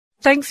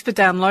Thanks for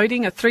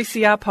downloading a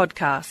 3CR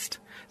podcast.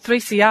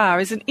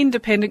 3CR is an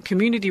independent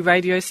community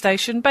radio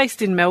station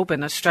based in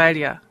Melbourne,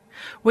 Australia.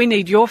 We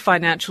need your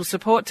financial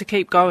support to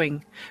keep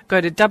going. Go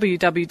to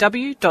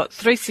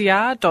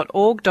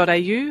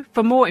www.3cr.org.au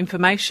for more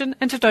information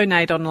and to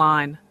donate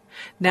online.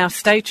 Now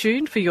stay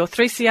tuned for your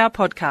 3CR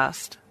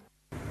podcast.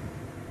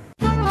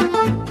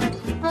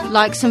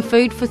 Like some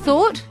food for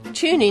thought?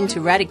 Tune in to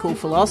Radical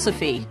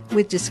Philosophy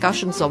with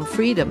discussions on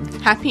freedom,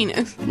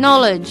 happiness,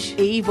 knowledge,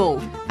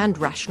 evil and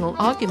rational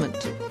argument.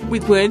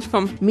 With words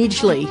from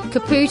Midgley,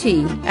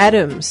 Caputi,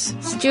 Adams,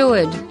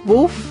 Stewart,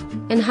 Wolf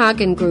and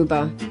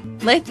Hagengruber.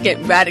 Let's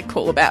get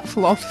radical about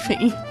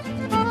philosophy.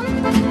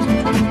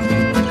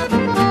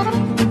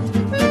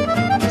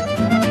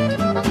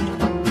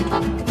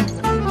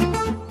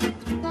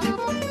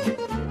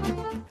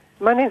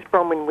 My name's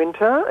Bronwyn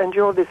Winter, and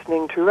you're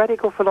listening to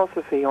Radical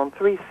Philosophy on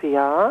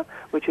 3CR,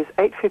 which is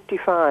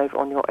 8:55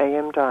 on your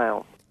AM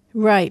dial.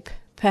 Rape.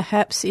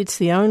 Perhaps it's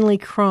the only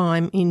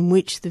crime in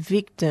which the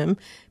victim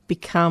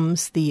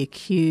becomes the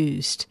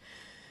accused.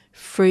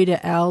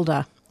 Frida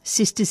Alder,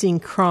 Sisters in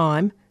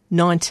Crime,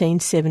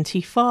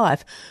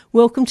 1975.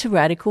 Welcome to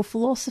Radical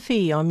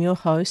Philosophy. I'm your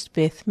host,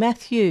 Beth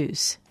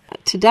Matthews.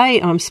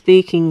 Today I'm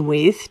speaking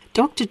with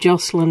Dr.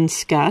 Jocelyn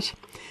Scutt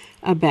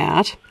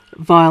about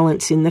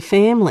violence in the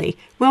family.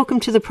 Welcome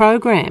to the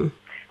program.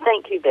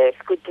 Thank you, Beth.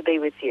 Good to be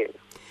with you.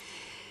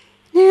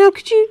 Now,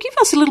 could you give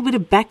us a little bit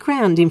of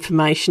background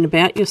information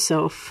about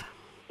yourself?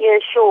 Yeah,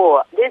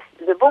 sure.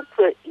 The book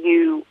that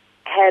you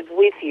have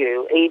with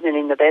you, even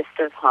in the best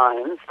of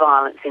homes,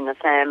 Violence in the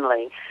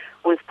Family,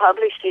 was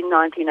published in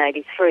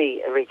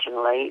 1983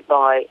 originally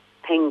by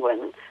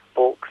Penguin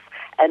Books,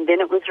 and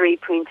then it was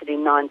reprinted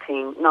in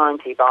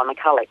 1990 by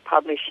McCulloch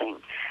Publishing.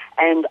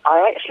 And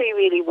I actually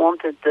really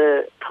wanted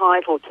the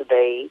title to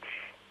be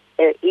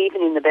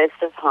Even in the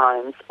Best of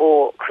Homes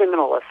or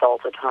Criminal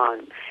Assault at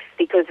Home,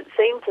 because it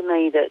seemed to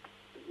me that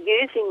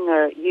using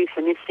the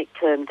euphemistic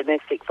term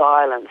domestic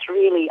violence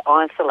really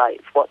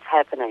isolates what's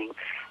happening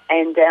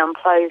and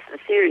downplays the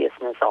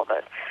seriousness of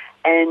it.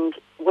 And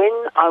when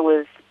I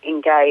was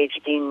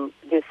engaged in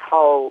this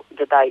whole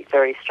debate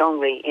very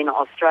strongly in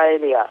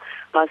Australia,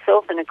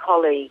 myself and a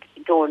colleague,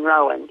 Dawn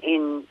Rowan,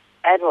 in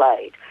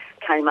Adelaide,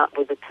 came up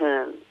with the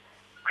term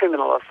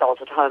criminal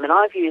assault at home, and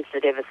I've used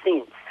it ever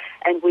since.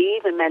 And we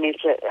even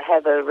managed to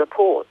have a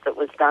report that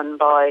was done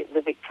by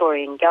the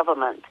Victorian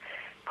government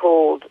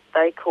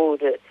they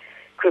called it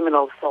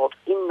criminal assault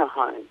in the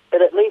home.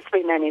 But at least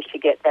we managed to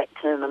get that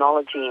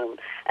terminology in,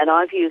 and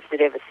I've used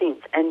it ever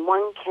since. And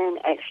one can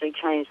actually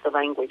change the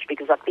language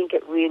because I think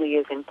it really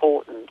is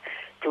important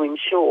to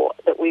ensure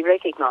that we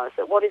recognise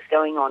that what is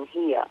going on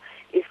here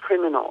is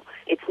criminal.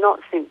 It's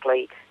not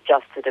simply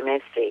just a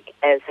domestic,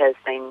 as has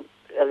been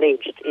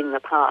alleged in the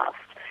past.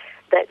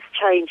 That's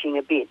changing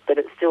a bit, but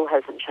it still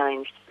hasn't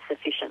changed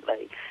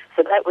sufficiently.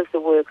 So that was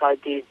the work I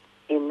did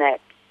in that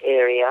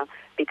area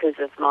because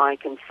of my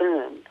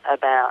concern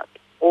about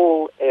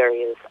all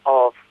areas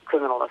of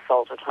criminal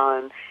assault at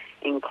home,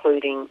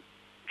 including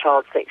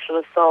child sexual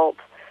assault,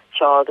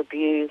 child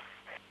abuse,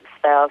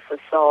 spouse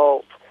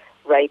assault,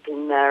 rape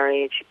in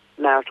marriage,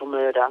 marital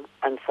murder,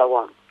 and so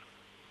on.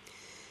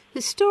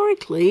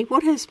 Historically,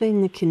 what has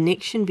been the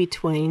connection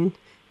between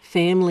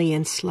family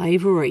and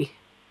slavery?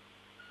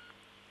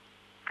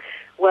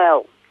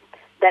 Well,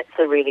 that's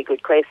a really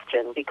good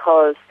question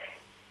because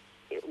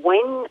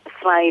when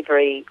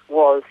slavery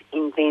was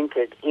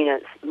invented in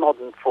its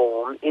modern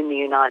form in the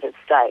United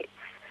States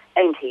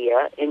and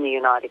here in the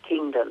United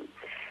Kingdom,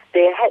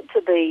 there had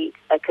to be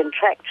a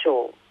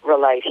contractual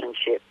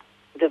relationship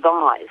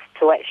devised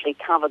to actually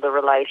cover the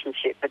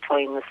relationship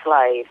between the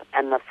slave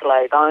and the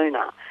slave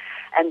owner.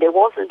 And there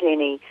wasn't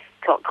any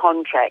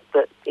contract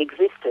that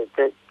existed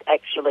that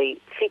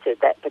actually fitted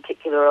that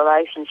particular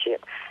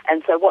relationship.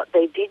 And so what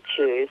they did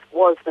choose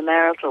was the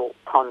marital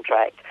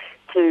contract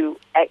to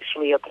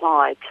actually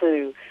apply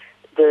to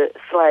the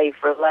slave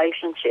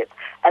relationship.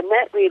 And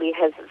that really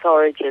has its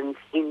origins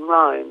in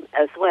Rome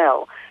as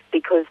well,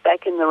 because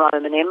back in the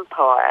Roman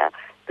Empire,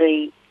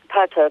 the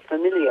pater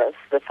familias,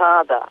 the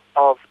father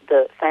of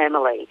the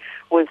family,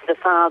 was the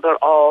father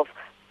of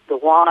the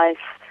wife,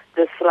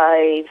 the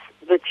slaves,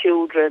 the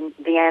children,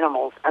 the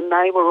animals, and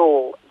they were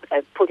all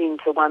put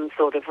into one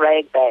sort of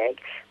rag bag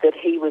that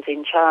he was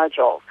in charge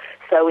of.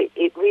 So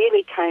it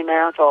really came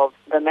out of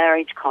the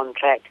marriage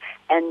contract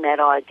and that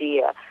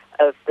idea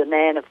of the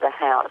man of the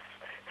house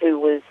who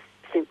was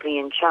simply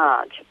in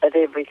charge of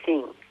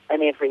everything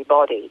and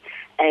everybody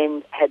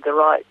and had the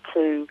right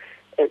to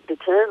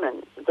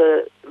determine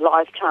the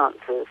life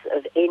chances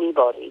of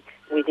anybody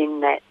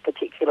within that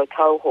particular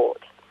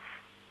cohort.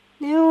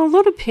 Now, a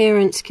lot of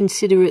parents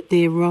consider it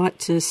their right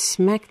to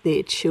smack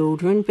their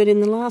children, but in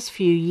the last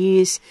few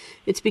years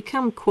it's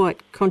become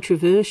quite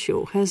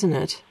controversial, hasn't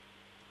it?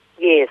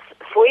 Yes,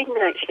 Sweden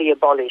actually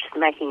abolished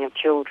smacking of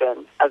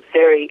children a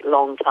very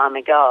long time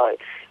ago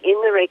in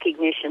the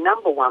recognition,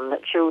 number one,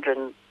 that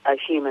children are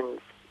humans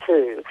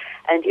too,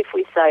 and if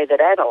we say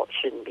that adults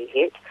shouldn't be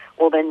hit,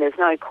 well then there's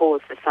no cause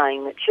for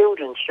saying that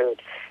children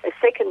should.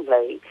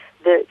 Secondly,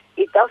 that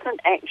it doesn't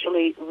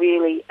actually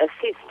really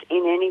assist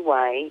in any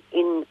way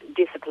in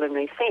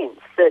disciplinary sense.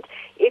 That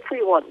if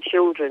we want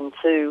children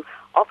to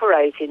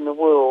operate in the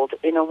world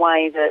in a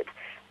way that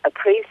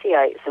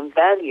appreciates and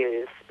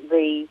values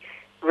the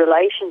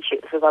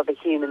relationships of other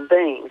human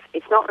beings,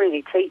 it's not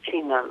really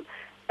teaching them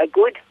a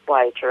good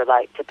way to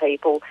relate to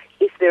people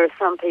if there are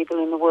some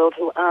people in the world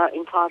who are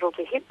entitled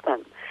to hit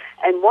them.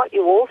 And what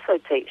you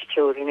also teach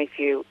children if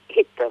you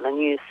hit them and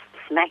use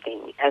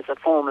smacking as a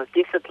form of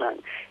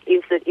discipline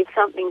is that if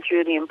something's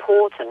really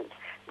important,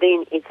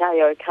 then it's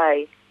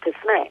A-OK to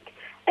smack.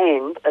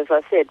 And, as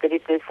I said, that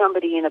if there's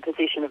somebody in a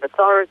position of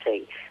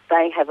authority,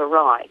 they have a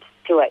right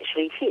to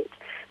actually hit.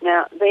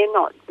 Now, they're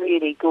not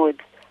really good,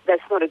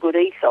 that's not a good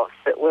ethos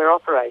that we're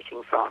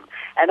operating from.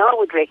 And I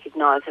would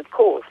recognise, of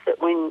course,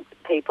 that when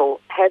people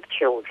have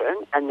children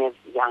and they're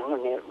young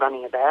and they're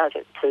running about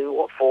at 2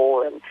 or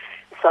 4 and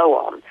so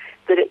on,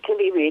 that it can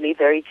be really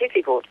very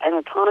difficult and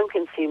a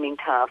time-consuming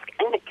task,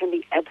 and it can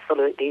be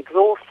absolutely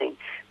exhausting.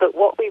 But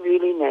what we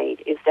really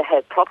need is to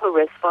have proper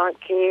respite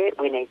care,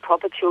 we need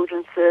proper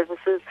children's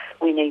services,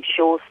 we need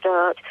Sure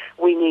Start,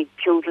 we need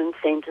children's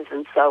centres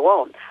and so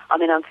on. I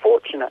mean,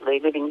 unfortunately,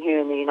 living here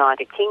in the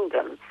United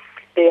Kingdom,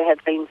 there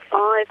have been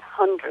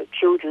 500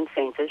 children's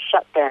centres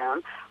shut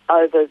down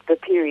over the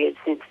period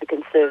since the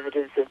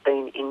Conservatives have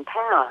been in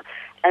power.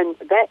 And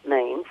that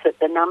means that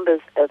the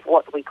numbers of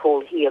what we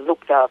call here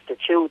looked after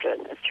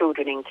children, as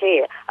children in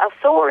care, are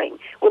soaring.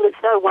 Well,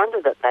 it's no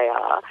wonder that they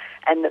are,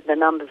 and that the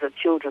numbers of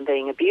children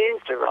being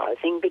abused are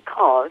rising,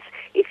 because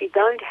if you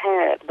don't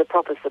have the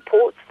proper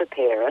supports for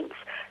parents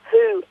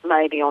who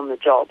may be on the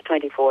job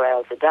 24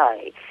 hours a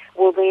day,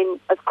 well then,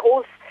 of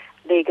course,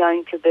 they're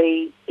going to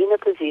be in a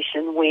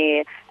position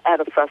where, out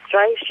of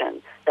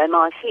frustration, they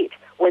might hit,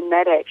 when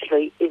that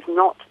actually is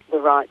not the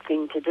right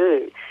thing to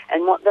do.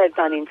 And what they've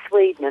done in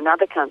Sweden and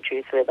other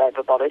countries where they've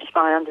abolished,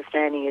 my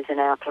understanding is in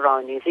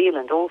Aotearoa, New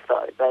Zealand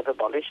also, they've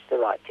abolished the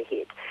right to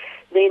hit.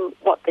 Then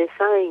what they're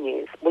saying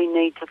is we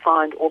need to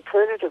find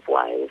alternative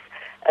ways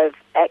of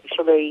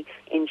actually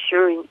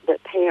ensuring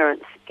that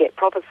parents get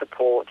proper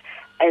support,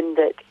 and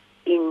that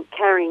in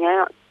carrying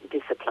out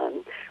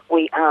discipline,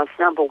 we ask,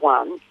 number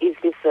one, is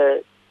this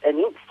an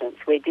instance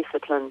where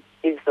discipline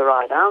is the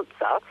right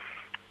answer?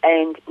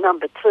 And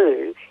number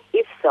two,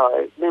 if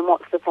so, then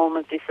what's the form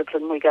of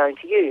discipline we're going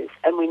to use?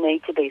 And we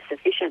need to be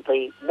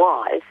sufficiently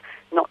wise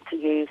not to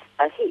use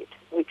a hit,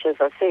 which, as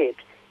I said,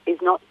 is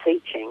not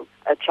teaching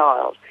a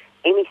child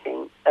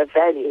anything of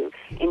value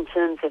in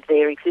terms of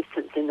their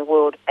existence in the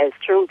world as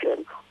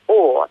children,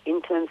 or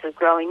in terms of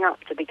growing up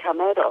to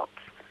become adults.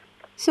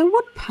 So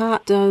what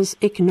part does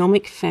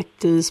economic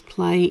factors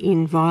play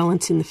in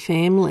violence in the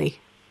family?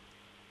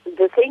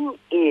 The thing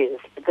is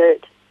that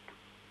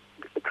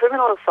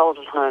criminal assault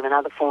at home and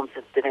other forms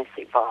of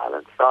domestic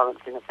violence, violence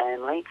in the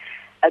family,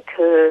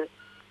 occur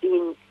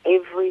in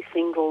every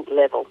single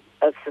level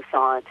of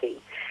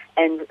society.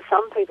 And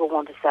some people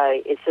want to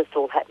say it's just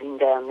all happening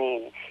down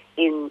there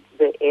in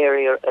the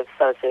area of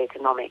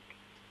socioeconomic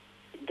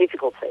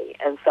difficulty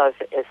and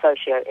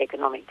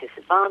socio-economic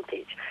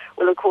disadvantage.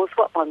 Well, of course,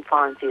 what one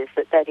finds is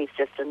that is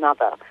just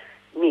another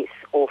myth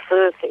or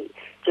furphy,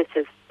 just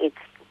as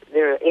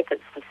there are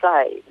efforts to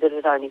say that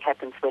it only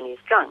happens when he's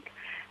drunk,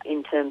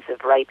 in terms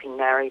of raping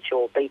marriage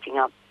or beating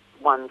up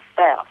one's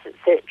spouse,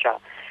 etc.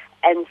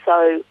 And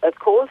so, of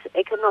course,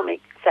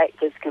 economic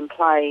factors can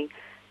play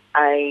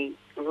a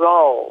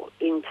role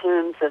in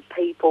terms of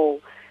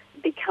people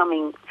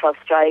becoming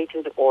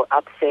frustrated or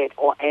upset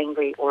or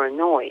angry or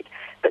annoyed.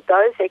 But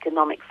those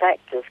economic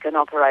factors can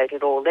operate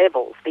at all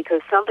levels,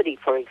 because somebody,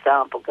 for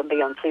example, can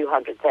be on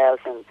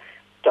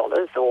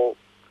 $200,000 or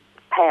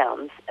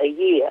pounds a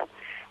year,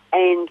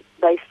 and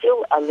they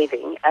still are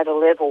living at a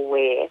level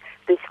where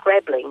they're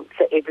scrabbling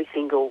for every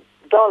single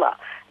dollar,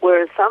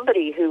 whereas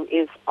somebody who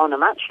is on a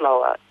much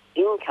lower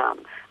income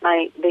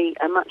may be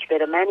a much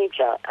better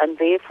manager, and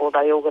therefore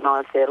they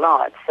organise their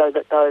lives so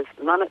that those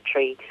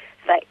monetary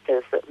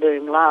factors that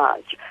loom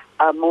large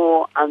are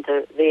more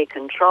under their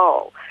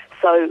control.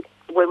 So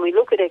when we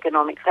look at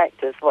economic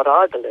factors, what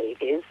I believe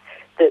is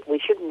that we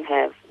shouldn't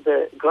have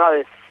the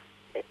gross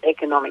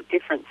economic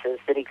differences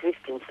that exist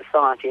in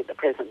society at the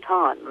present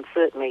time. I'm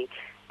certainly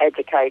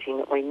advocating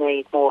that we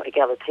need more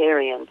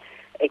egalitarian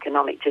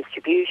economic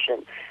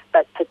distribution.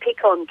 But to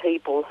pick on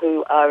people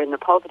who are in the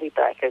poverty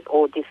bracket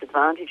or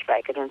disadvantage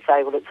bracket and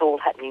say, well, it's all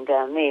happening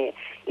down there,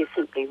 is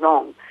simply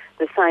wrong.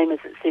 The same as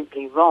it's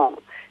simply wrong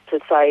to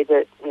say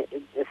that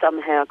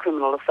somehow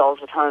criminal assault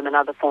at home and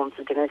other forms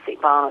of domestic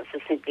violence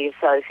are simply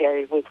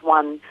associated with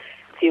one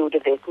field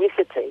of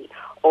ethnicity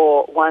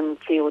or one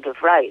field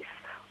of race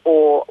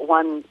or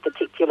one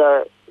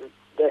particular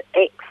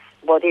X,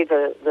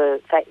 whatever the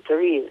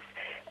factor is.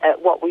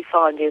 What we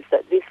find is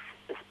that this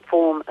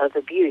form of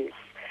abuse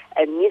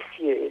and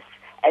misuse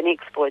and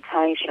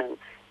exploitation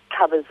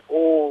covers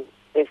all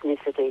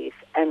ethnicities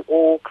and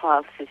all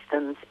class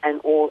systems and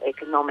all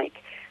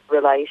economic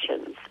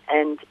relations,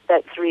 and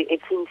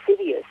it's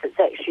insidious. It's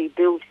actually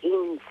built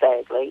in,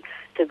 sadly,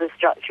 to the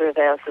structure of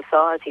our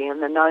society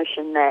and the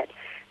notion that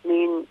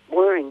men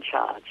were in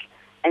charge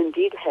and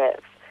did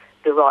have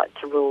the right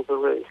to rule the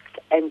roost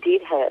and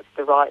did have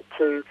the right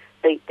to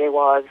beat their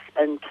wives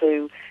and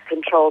to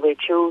control their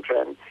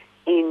children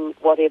in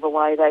whatever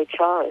way they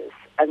chose.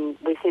 And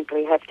we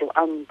simply have to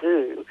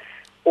undo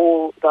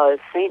all those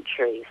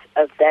centuries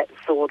of that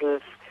sort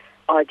of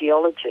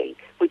ideology,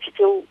 which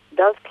still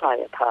does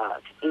play a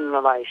part in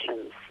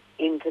relations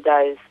in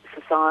today's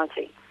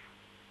society.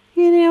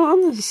 Yeah, now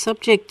on the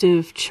subject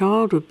of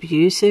child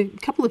abuse, a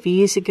couple of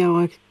years ago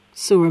I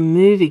saw a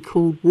movie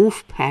called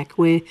Wolfpack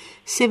where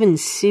 7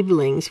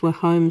 siblings were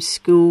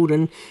homeschooled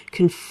and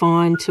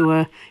confined to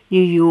a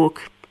New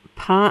York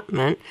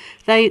apartment.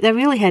 They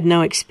really had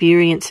no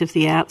experience of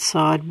the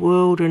outside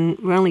world and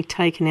were only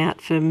taken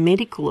out for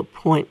medical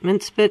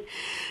appointments. But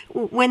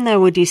when they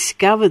were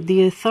discovered,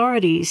 the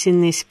authorities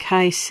in this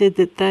case said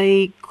that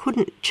they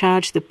couldn't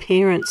charge the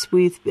parents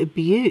with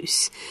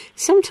abuse.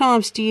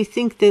 Sometimes do you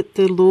think that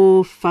the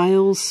law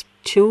fails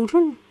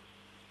children?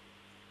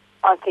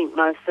 I think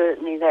most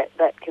certainly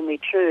that can be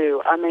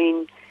true. I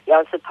mean,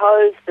 I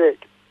suppose that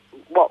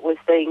what was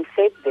being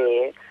said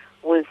there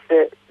was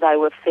that they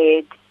were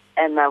fed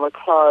and they were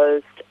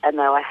clothed and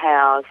they were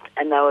housed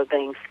and they were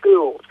being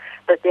schooled.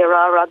 But there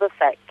are other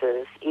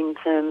factors in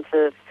terms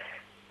of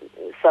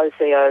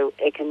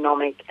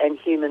socio-economic and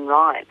human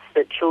rights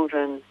that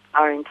children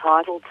are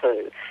entitled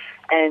to.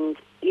 And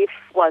if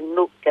one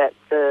looked at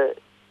the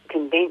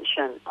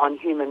Convention on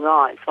Human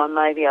Rights, one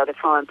may be able to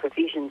find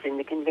provisions in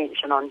the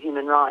Convention on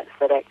Human Rights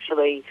that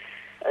actually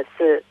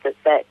assert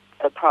that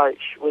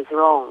approach was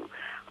wrong.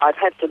 I'd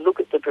have to look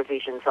at the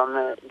provisions on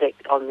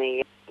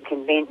the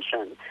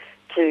Convention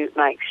to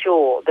make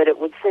sure, but it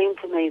would seem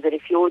to me that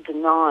if you're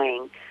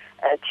denying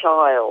a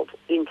child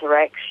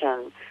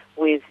interaction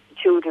with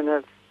children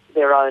of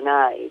their own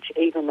age,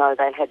 even though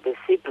they had their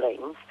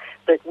siblings,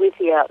 but with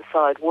the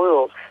outside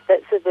world,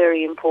 that's a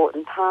very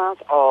important part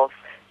of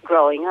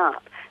growing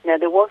up. Now,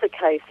 there was a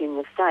case in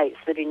the States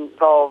that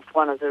involved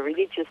one of the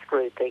religious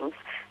groupings,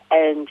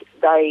 and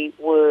they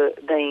were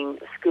being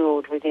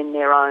schooled within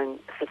their own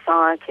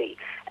society.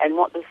 And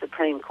what the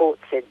Supreme Court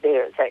said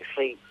there, it's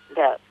actually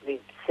about the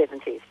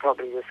 70s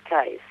probably this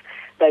case,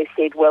 they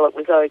said, well, it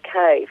was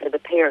okay for the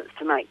parents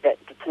to make that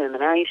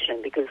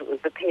determination because it was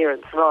the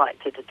parents' right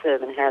to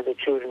determine how their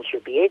children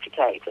should be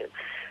educated.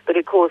 But,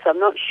 of course, I'm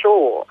not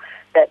sure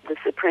that the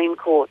Supreme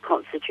Court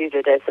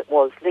constituted as it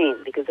was then,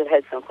 because it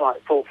had some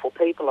quite thoughtful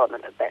people on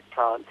it at that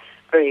time.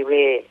 Very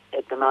rare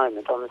at the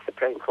moment on the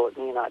Supreme Court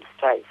in the United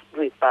States.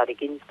 Ruth Bader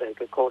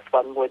Ginsburg, of course,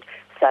 one would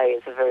say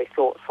is a very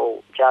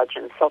thoughtful judge,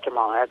 and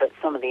Sotomayor, but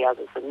some of the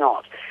others are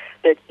not.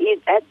 But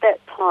at that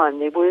time,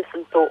 there were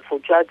some thoughtful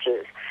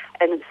judges,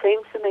 and it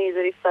seems to me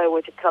that if they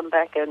were to come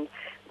back and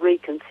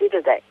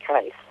reconsider that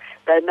case,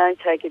 they may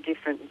take a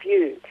different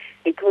view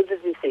because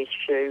of this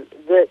issue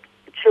that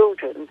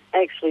children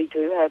actually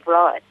do have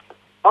rights.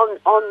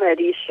 On that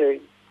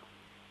issue,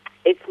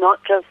 it's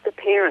not just the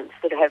parents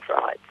that have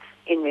rights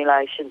in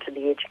relation to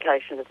the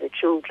education of their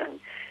children.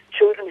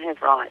 Children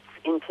have rights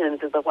in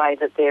terms of the way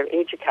that they're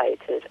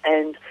educated.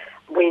 And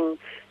when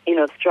in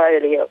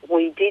Australia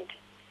we did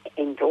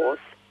endorse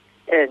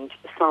and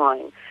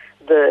sign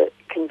the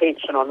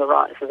Convention on the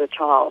Rights of the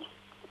Child,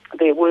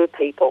 there were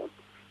people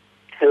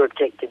who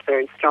objected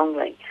very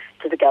strongly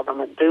to the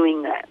government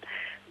doing that,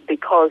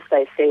 because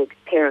they said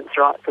parents'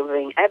 rights were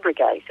being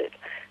abrogated.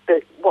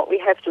 But what we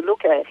have to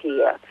look at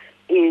here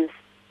is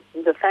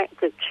the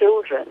fact that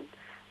children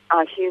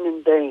are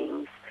human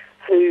beings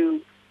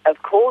who,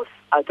 of course,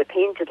 are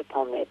dependent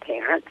upon their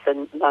parents,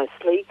 and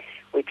mostly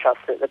we trust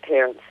that the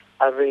parents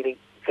are really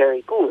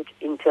very good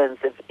in terms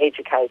of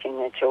educating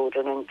their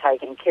children and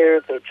taking care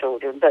of their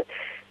children. But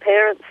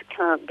parents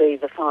can't be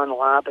the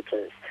final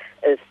arbiters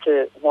as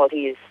to what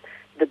is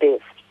the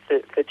best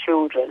for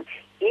children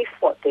if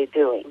what they're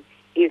doing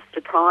is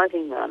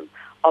depriving them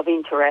of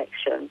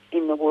interaction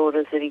in the world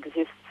as it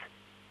exists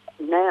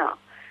now.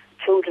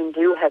 Children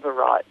do have a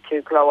right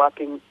to grow up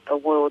in a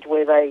world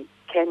where they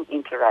can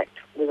interact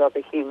with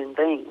other human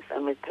beings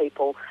and with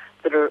people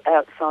that are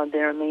outside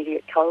their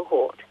immediate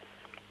cohort.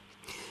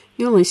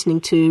 You're listening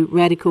to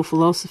Radical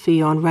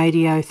Philosophy on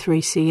Radio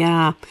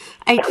 3CR,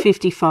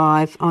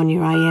 8:55 on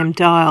your AM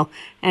dial,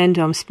 and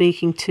I'm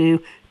speaking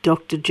to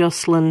Dr.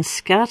 Jocelyn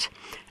Scutt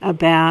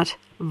about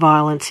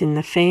violence in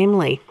the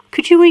family.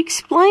 Could you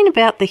explain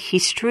about the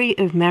history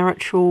of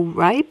marital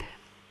rape?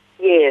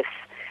 Yes.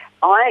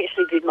 I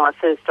actually did my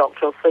first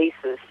doctoral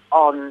thesis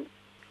on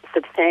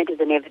substantive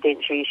and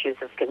evidentiary issues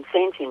of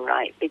consent in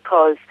rape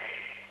because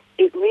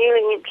it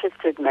really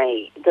interested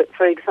me that,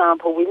 for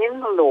example, within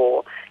the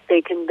law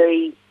there can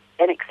be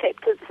an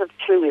acceptance of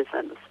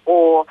truisms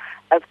or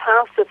of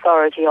past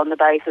authority on the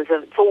basis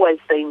of it's always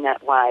been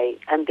that way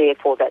and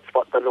therefore that's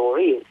what the law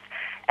is.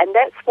 And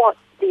that's what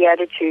the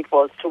attitude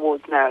was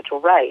towards marital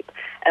rape.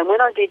 And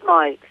when I did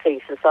my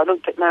thesis, I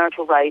looked at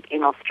marital rape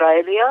in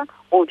Australia,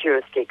 all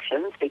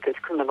jurisdictions, because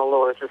criminal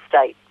law is a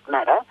state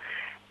matter,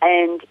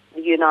 and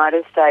the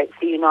United States,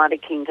 the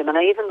United Kingdom, and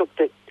I even looked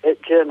at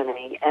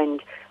Germany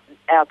and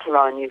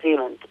Aotearoa, New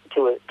Zealand,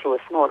 to a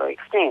smaller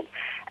extent.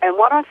 And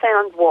what I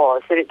found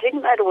was that it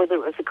didn't matter whether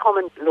it was a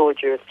common law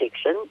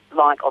jurisdiction,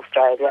 like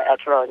Australia,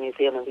 Aotearoa, New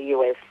Zealand, the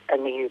US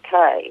and the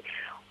UK,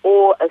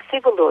 or a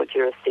civil law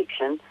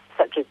jurisdiction,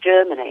 such as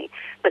Germany,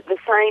 but the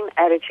same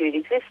attitude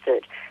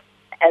existed.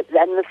 And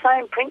the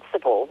same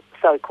principle,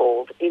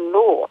 so-called, in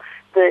law,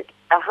 that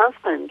a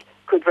husband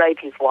could rape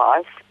his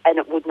wife and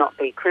it would not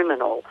be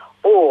criminal,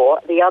 or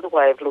the other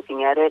way of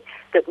looking at it,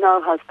 that no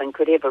husband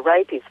could ever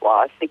rape his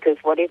wife because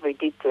whatever he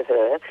did to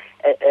her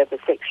of a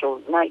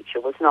sexual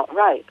nature was not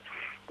rape.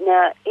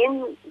 Now,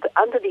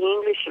 under the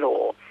English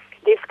law,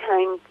 this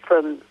came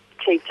from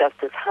Chief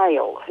Justice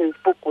Hale, whose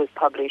book was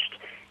published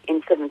in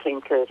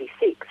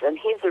 1736, and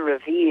he's a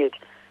revered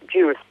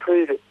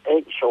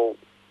jurisprudential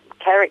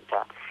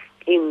character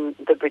in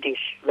the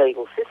British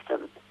legal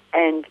system,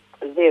 and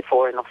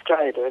therefore in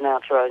Australia and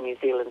Aotearoa, New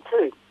Zealand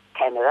too,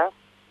 Canada.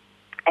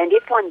 And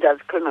if one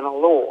does criminal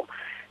law,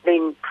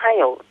 then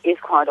Hale is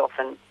quite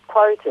often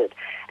quoted.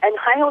 And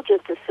Hale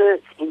just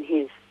asserts in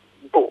his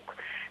book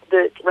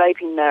that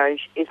rape in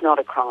marriage is not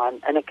a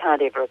crime and it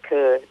can't ever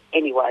occur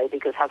anyway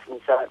because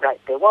husbands don't rape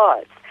their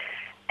wives.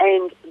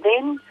 And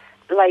then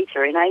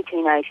later, in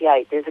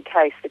 1888, there's a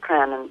case, the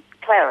Crown and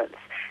Clarence.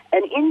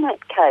 And in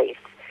that case,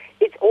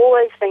 it's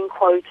always been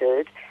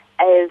quoted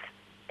as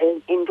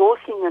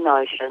endorsing the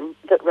notion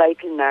that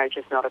rape in marriage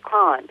is not a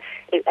crime.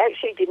 It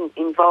actually didn't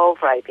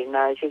involve rape in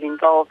marriage. It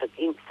involved an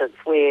instance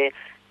where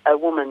a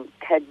woman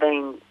had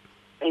been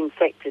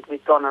infected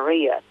with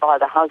gonorrhea by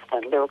the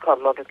husband. There were quite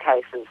a lot of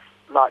cases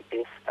like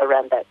this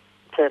around that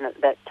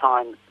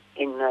time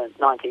in the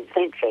 19th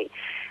century.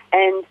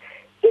 And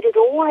it had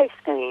always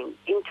been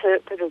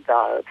interpreted,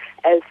 though,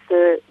 as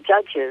the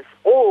judges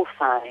all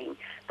saying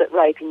that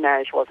rape in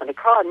marriage wasn't a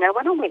crime. Now,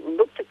 when I went and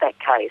looked at that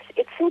case,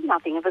 it said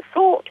nothing of the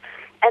sort.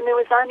 And there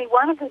was only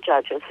one of the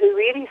judges who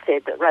really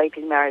said that rape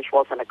in marriage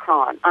wasn't a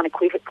crime,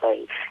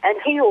 unequivocally. And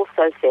he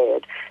also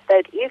said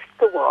that if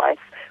the wife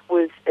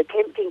was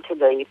attempting to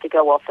leave to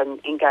go off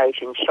and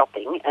engage in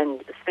shopping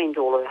and spend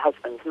all her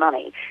husband's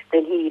money,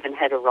 then he even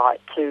had a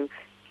right to,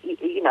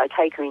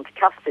 take her into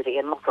custody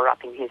and lock her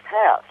up in his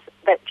house.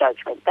 That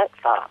judge went that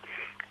far.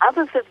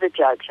 Others of the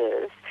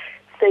judges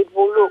said,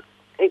 well, look,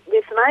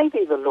 this may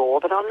be the law,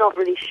 but I'm not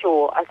really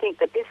sure. I think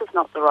that this is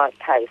not the right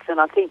case,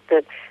 and I think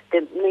that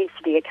there needs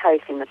to be a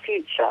case in the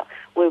future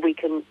where we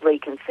can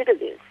reconsider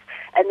this.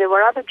 And there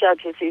were other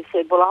judges who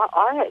said, well,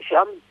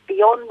 I'm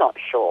beyond not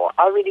sure.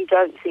 I really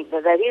don't think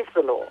that is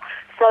the law.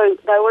 So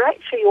they were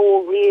actually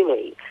all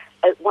really,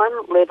 at one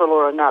level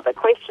or another,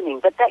 questioning,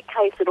 but that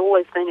case had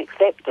always been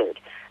accepted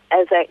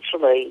as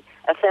actually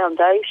a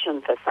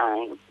foundation for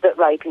saying that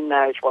rape in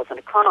marriage wasn't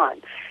a crime.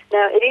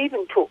 Now, it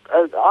even took,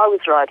 I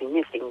was writing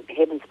this in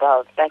Heavens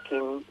Above back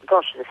in,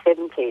 the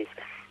 70s.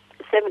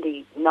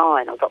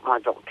 79 I got my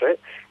doctorate,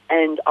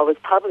 and I was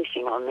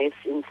publishing on this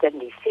in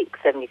 76,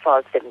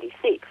 75,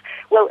 76.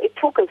 Well, it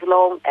took as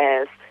long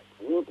as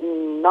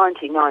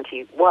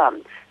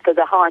 1991 for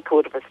the High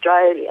Court of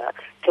Australia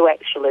to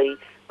actually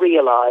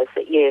realise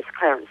that, yes,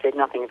 Clarence said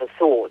nothing of the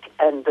sort,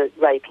 and that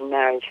rape in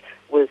marriage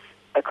was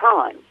a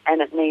crime,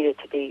 and it needed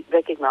to be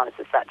recognised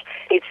as such.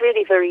 It's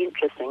really very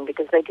interesting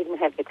because they didn't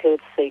have the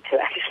courtesy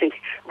to actually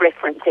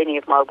reference any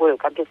of my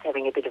work. I'm just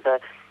having a bit of a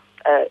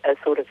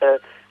sort of a,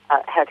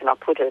 how can I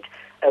put it,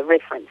 a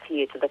reference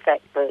here to the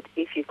fact that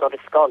if you've got a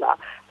scholar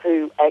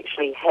who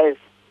actually has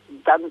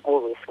done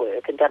all this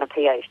work and done a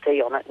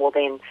PhD on it, well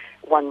then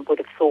one would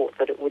have thought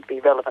that it would be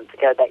relevant to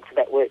go back to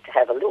that work to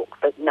have a look.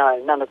 But no,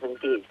 none of them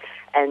did.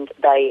 And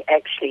they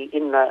actually,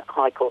 in the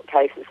High Court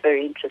case, it's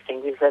very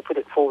interesting because they put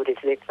it forward as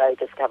if they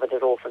discovered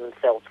it all for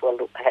themselves. Well,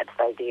 look, perhaps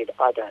they did.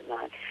 I don't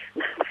know.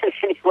 But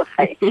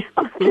anyway,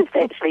 I'm just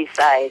actually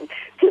saying,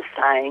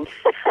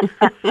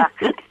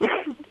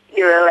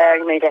 you're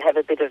allowing me to have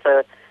a bit of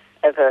a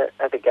go.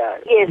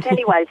 Yes,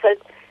 anyway, so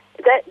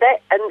that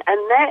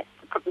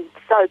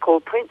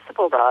so-called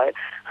principle, though,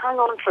 hung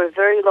on for a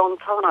very long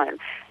time.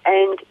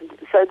 And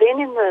so then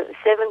in the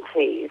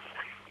 70s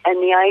and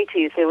the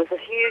 80s, there was a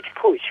huge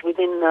push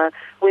within the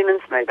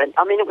women's movement.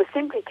 I mean, it was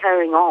simply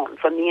carrying on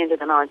from the end of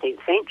the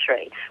 19th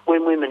century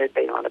when women had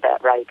been on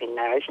about rape in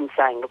marriage and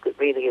saying, look, it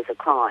really is a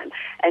crime.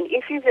 And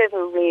if you've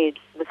ever read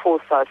the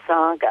Forsyth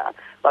Saga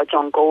by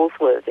John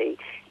Galsworthy,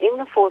 in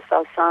the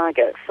Forsyth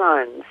Saga,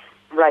 Soames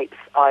rapes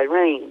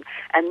Irene,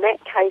 and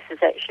that case is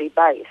actually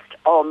based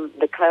on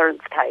the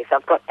Clarence case.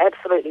 I've got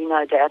absolutely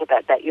no doubt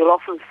about that. You'll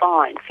often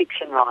find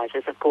fiction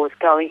writers, of course,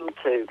 going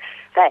to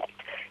fact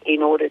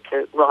in order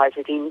to write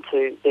it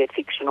into their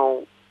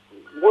fictional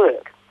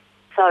work.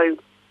 So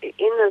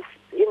in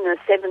the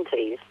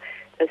 70s,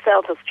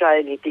 South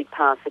Australia did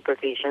pass a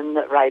provision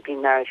that rape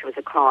in marriage was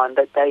a crime,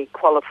 but they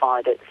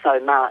qualified it so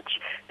much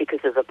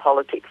because of the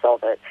politics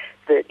of it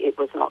that it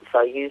was not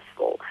so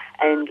useful.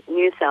 And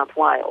New South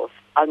Wales,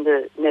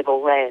 under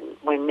Neville Wran,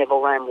 when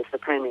Neville Wran was the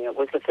Premier,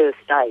 was the first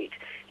state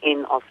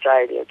in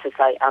Australia to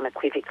say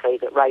unequivocally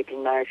that rape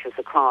in marriage was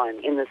a crime,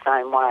 in the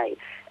same way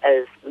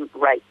as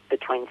rape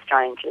between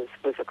strangers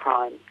was a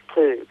crime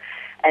too.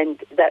 And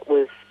that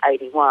was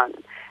 81.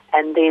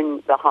 And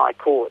then the High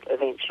Court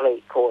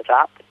eventually caught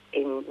up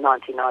in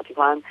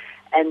 1991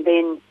 And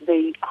then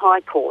the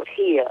High Court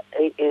here,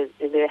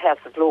 the House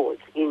of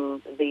Lords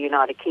in the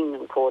United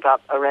Kingdom, caught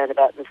up around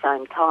about the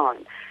same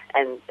time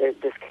and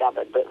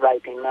discovered that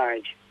rape in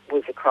marriage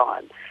was a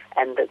crime,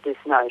 and that this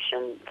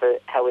notion for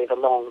however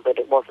long that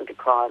it wasn't a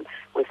crime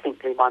was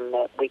simply one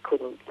that we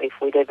couldn't, if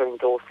we'd ever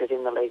endorsed it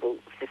in the legal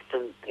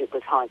system, it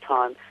was high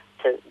time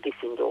to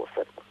disendorse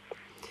it.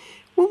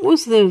 What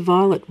was the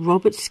Violet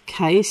Roberts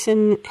case,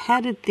 and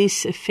how did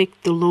this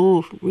affect the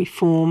law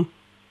reform?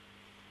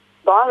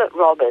 Violet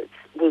Roberts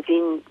was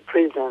in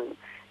prison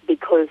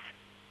because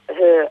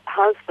her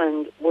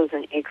husband was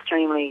an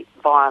extremely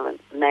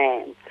violent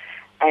man,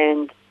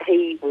 and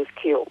he was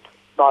killed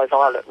by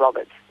Violet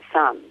Roberts'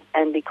 son.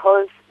 And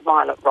because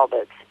Violet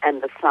Roberts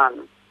and the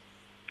son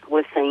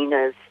were seen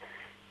as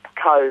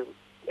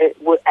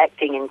were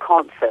acting in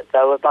concert, they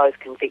were both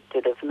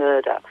convicted of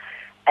murder,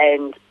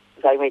 and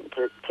they went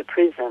to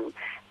prison.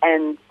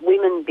 And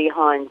Women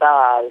Behind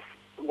Bars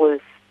was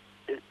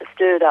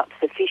stirred up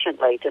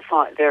sufficiently to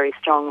fight very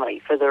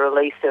strongly for the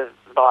release of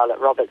Violet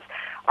Roberts.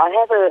 I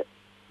have a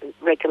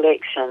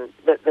recollection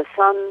that the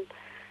son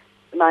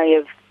may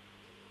have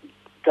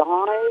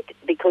died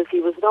because he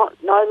was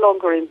no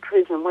longer in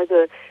prison.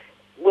 Whether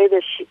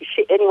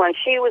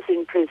she was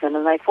in prison,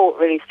 and they fought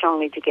really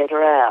strongly to get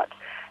her out.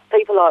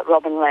 People like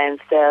Robin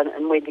Lansdowne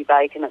and Wendy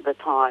Bacon at the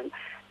time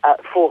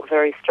fought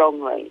very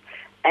strongly,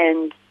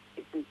 and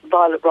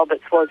Violet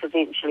Roberts was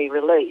eventually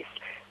released.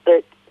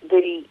 But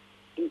the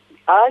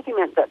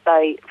argument that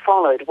they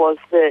followed was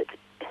that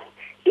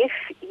if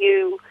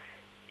you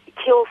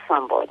kill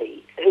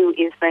somebody who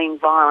is being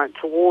violent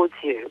towards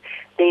you,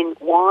 then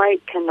why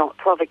cannot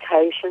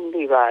provocation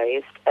be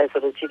raised as a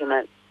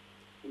legitimate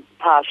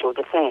partial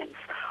defence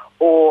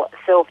or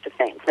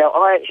self-defence? Now,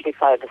 I actually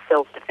favour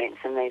self-defence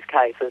in these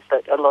cases,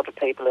 but a lot of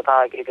people have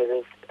argued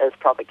it as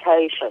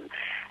provocation.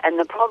 And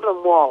the problem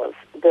was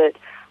that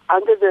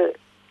under the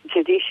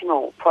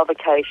traditional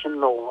provocation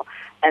law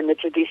and the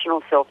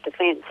traditional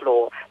self-defence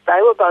law, they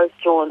were both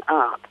drawn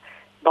up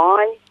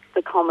by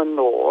the common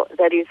law,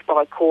 that is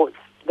by courts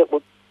that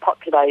were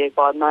populated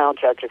by male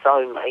judges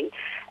only,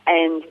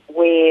 and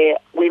where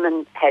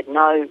women had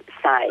no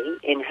say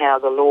in how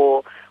the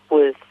law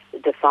was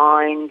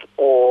defined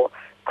or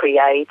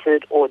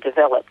created or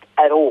developed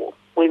at all.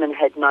 Women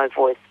had no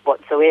voice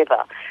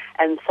whatsoever.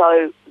 And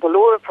so the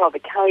law of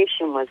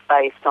provocation was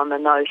based on the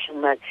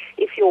notion that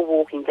if you're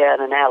walking down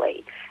an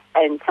alley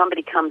and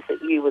somebody comes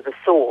at you with a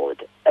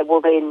sword, well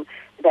then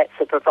that's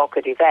a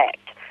provocative act,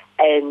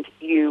 and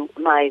you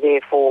may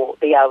therefore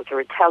be able to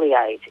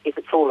retaliate if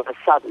it's all of a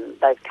sudden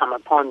they've come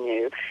upon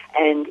you.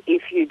 And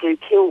if you do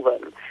kill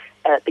them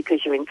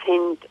because you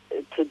intend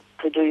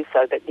to do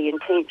so, but the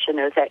intention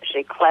is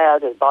actually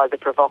clouded by the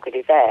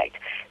provocative act,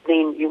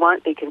 then you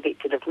won't be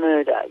convicted of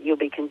murder, you'll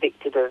be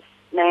convicted of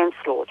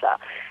manslaughter.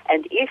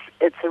 And if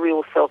it's a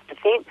real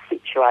self-defence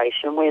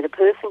situation where the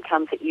person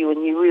comes at you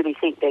and you really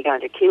think they're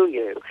going to kill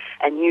you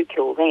and you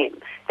kill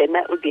them, then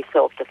that would be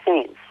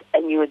self-defence,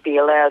 and you would be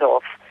allowed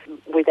off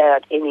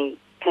without any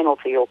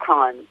penalty or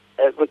crime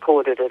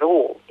recorded at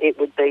all. It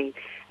would be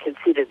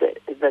considered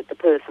that the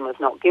person was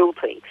not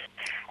guilty.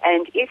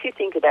 And if you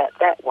think about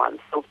that one,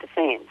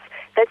 self-defence,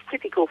 that's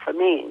typical for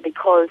men,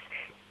 because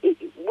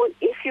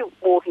if you're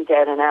walking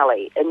down an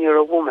alley and you're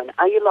a woman,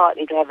 are you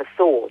likely to have a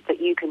sword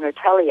that you can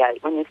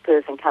retaliate when this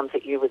person comes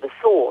at you with a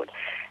sword?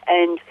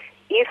 And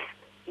if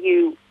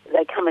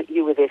they come at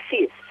you with their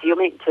fists, you're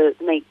meant to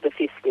meet the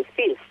fist with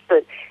fists.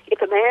 But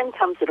if a man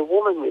comes at a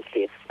woman with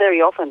fists,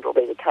 very often it will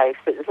be the case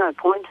that there's no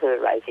point to her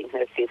raising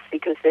her fists,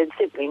 because they're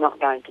simply not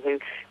going to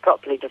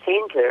properly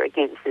defend her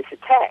against this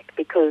attack,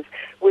 because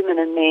women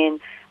and men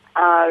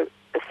are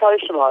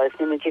socialised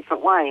in a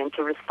different way and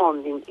to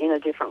respond in a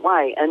different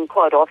way, and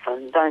quite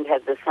often don't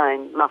have the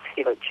same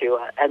musculature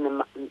and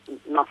the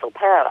muscle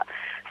power.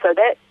 So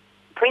that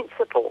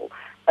principle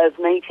of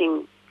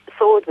meeting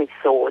sword with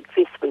sword,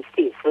 fist with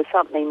fist, was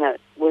something that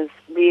was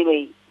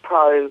really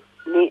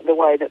the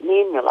way that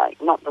men relate,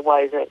 not the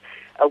way that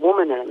a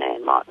woman and a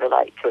man might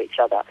relate to each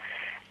other.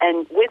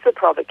 And with the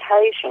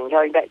provocation,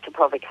 going back to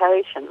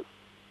provocation,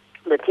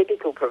 the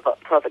typical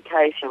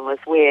provocation was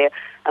where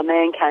a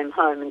man came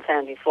home and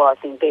found his wife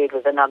in bed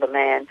with another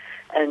man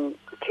and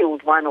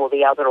killed one or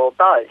the other or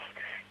both.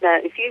 Now,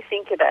 if you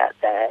think about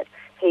that,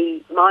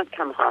 he might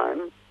come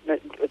home,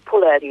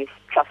 pull out his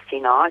trusty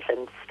knife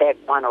and stab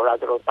one or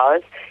other or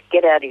both,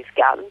 get out his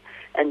gun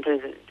and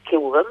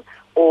kill them,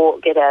 or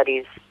get out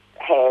his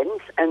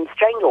hands and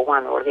strangle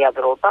one or the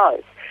other or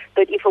both.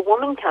 But if a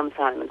woman comes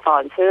home and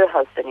finds her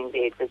husband in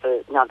bed with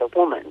another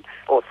woman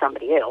or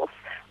somebody else,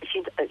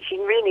 she's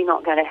really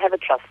not going to have a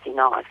trusty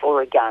knife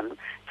or a gun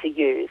to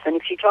use. And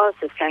if she tries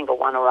to strangle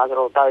one or other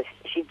or both,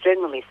 she's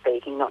generally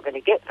speaking not going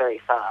to get very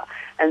far.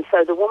 And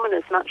so the woman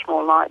is much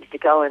more likely to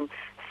go and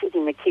sit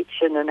in the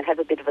kitchen and have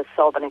a bit of a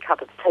sob and a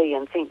cup of tea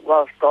and think,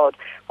 well, God,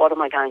 what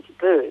am I going to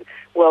do?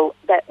 Well,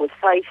 that was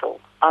fatal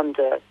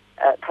under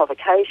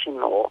provocation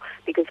law,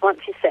 because once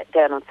you sat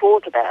down and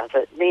thought about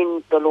it,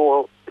 then the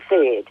law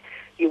said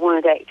you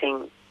weren't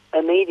acting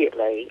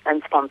immediately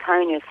and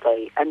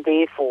spontaneously, and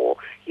therefore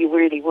you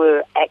really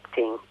were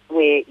acting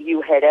where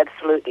you had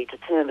absolutely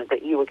determined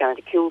that you were going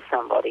to kill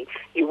somebody.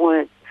 You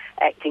weren't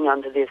acting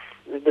under the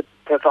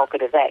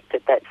provocative act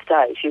at that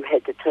stage. You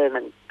had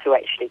determined to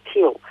actually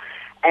kill.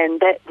 And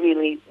that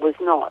really was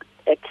not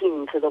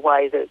akin to the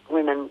way that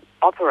women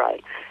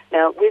operate.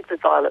 Now, with the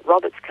Violet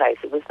Roberts case,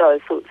 it was those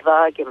sorts of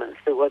arguments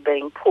that were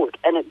being put,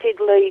 and it did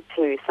lead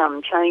to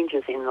some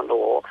changes in the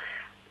law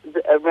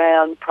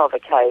around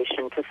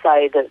provocation to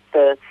say that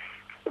the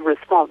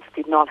response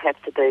did not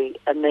have to be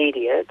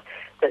immediate,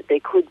 that there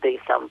could be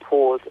some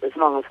pause as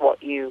long as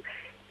what you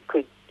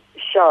could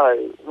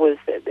show was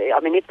that,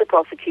 if the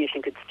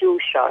prosecution could still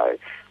show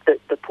that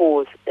the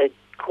pause had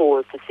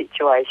caused a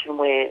situation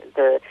where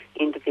the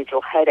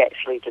individual had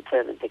actually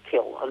determined to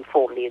kill and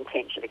formed the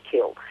intention to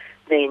kill,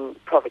 then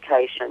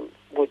provocation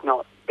would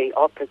not be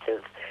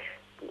operative.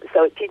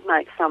 So it did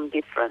make some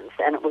difference,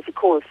 and it was a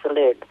cause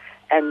célèbre,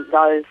 and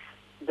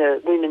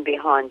the women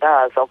behind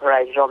bars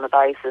operated on the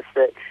basis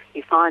that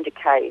you find a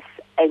case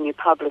and you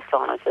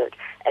publicise it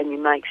and you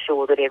make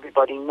sure that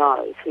everybody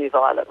knows who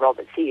Violet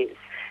Roberts is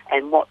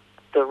and what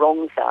the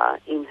wrongs are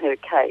in her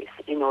case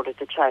in order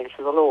to change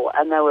the law.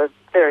 And they were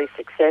very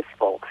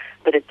successful,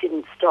 but it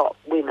didn't stop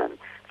women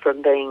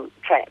from being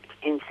trapped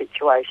in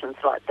situations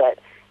like that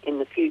in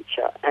the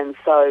future. And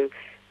so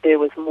there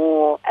was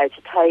more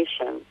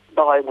agitation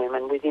by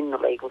women within the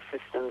legal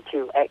system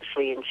to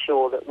actually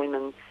ensure that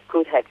women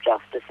could have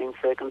justice in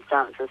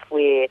circumstances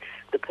where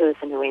the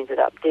person who ended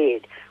up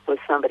dead was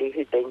somebody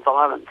who'd been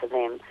violent to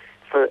them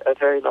for a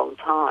very long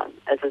time,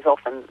 as is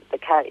often the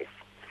case.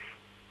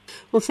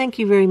 Well, thank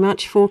you very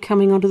much for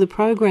coming onto the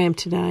program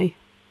today.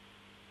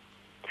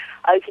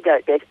 Okie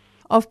doke, Beth.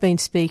 I've been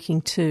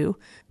speaking to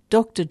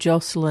Dr.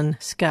 Jocelyn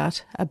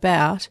Scutt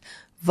about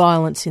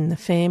violence in the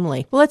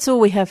family. Well, that's all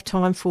we have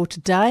time for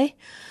today.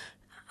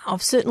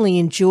 I've certainly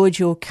enjoyed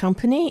your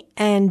company,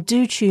 and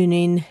do tune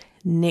in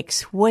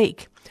next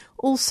week.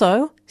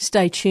 Also,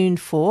 stay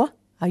tuned for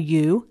Are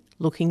You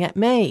Looking at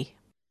Me?